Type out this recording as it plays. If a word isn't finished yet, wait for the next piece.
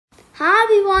Hi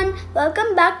everyone,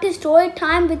 welcome back to Story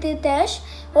Time with Hithesh.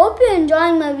 Hope you're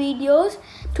enjoying my videos.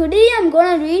 Today I'm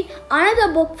going to read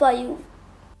another book for you.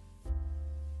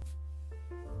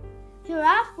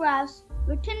 Giraffe Graphs,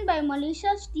 written by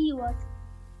Stewart.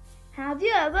 Have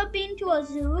you ever been to a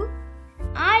zoo?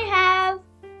 I have.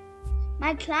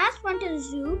 My class went to the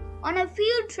zoo on a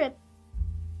field trip.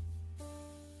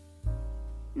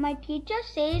 My teacher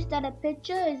says that a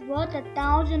picture is worth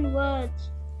 1,000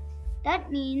 words.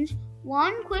 That means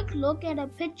one quick look at a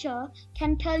picture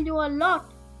can tell you a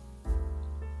lot.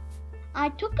 I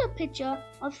took a picture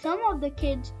of some of the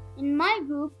kids in my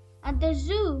group at the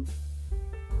zoo.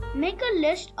 Make a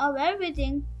list of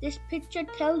everything this picture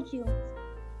tells you.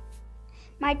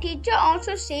 My teacher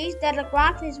also says that a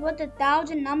graph is worth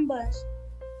 1,000 numbers.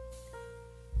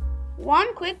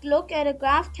 One quick look at a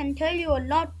graph can tell you a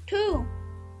lot too.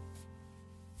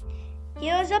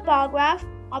 Here's a bar graph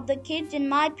of the kids in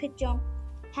my picture.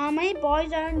 How many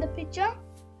boys are in the picture?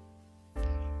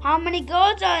 How many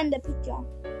girls are in the picture?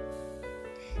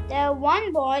 There are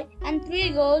 1 boy and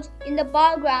 3 girls in the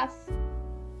bar graph.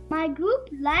 My group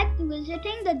liked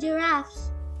visiting the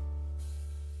giraffes.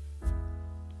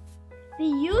 We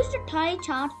used a tie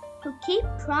chart to keep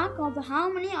track of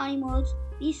how many animals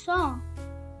we saw.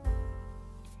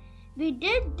 We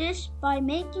did this by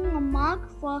making a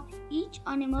mark for each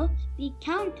animal we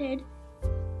counted.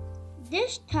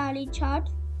 This tally chart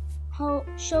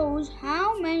shows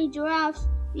how many giraffes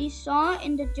we saw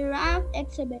in the giraffe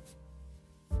exhibit.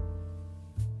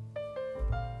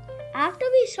 After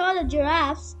we saw the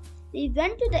giraffes, we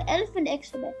went to the elephant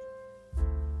exhibit.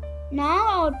 Now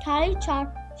our tally chart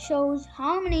shows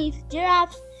how many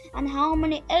giraffes and how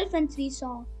many elephants we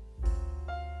saw.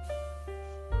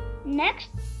 Next,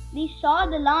 we saw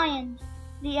the lions.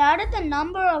 We added the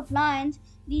number of lions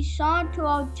we saw to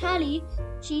our tally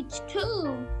sheets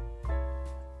too.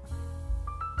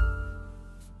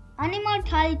 Animal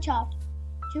tally chart.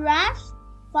 Giraffes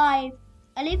 5,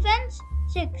 elephants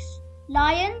 6,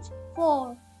 lions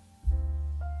 4.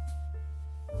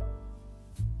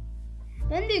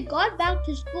 When we got back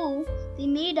to school, we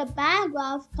made a bar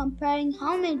graph comparing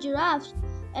how many giraffes,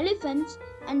 elephants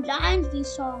and lions we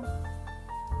saw.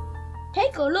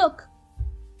 Take a look.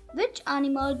 Which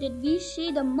animal did we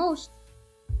see the most?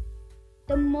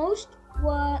 The most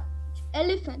was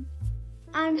elephant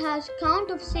and has a count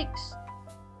of 6.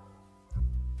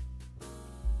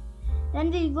 When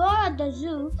we were at the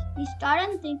zoo, we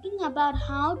started thinking about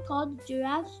how tall the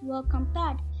giraffes were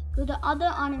compared to the other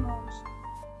animals.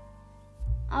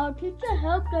 Our teacher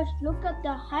helped us look up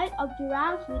the height of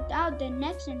giraffes without their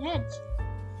necks and heads.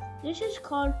 This is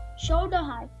called shoulder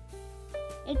height.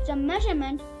 It's a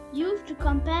measurement used to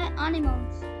compare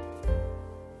animals.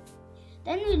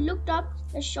 Then we looked up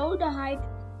the shoulder height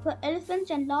for elephants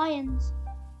and lions.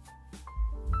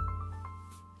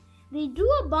 We drew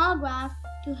a bar graph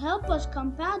to help us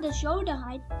compare the shoulder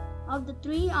height of the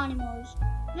 3 animals.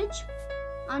 Which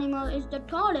animal is the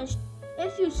tallest?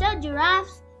 If you said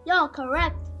giraffes, you're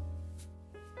correct.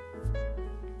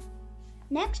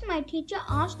 Next, my teacher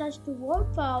asked us to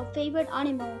vote for our favorite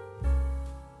animal.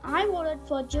 I voted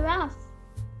for giraffe.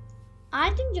 I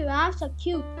think giraffes are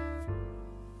cute.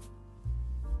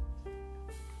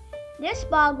 This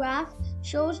bar graph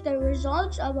shows the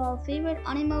results of our favorite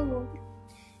animal vote.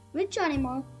 Which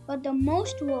animal got the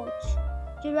most votes?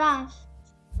 Giraffe.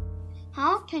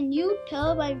 How can you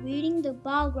tell by reading the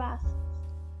bar graph?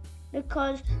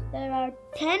 Because there are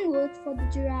 10 votes for the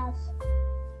giraffe.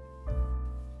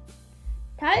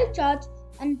 Tally charts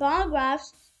and bar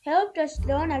graphs helped us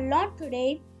learn a lot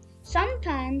today.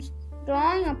 Sometimes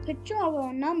drawing a picture of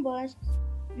our numbers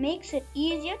makes it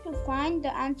easier to find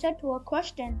the answer to a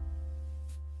question.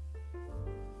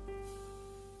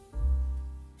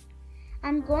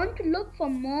 I'm going to look for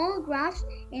more graphs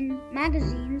in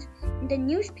magazines, in the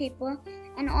newspaper,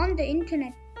 and on the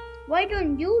internet. Why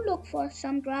don't you look for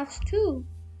some graphs too?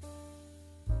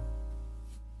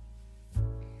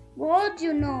 Words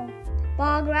you know: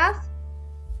 bar graph,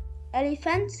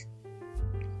 elephants,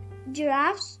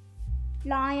 giraffes,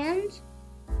 lions,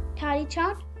 tally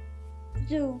chart,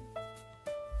 zoo.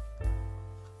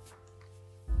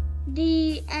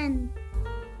 The end.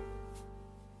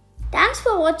 Thanks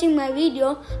for watching my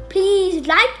video. Please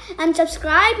like and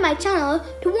subscribe my channel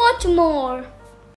to watch more.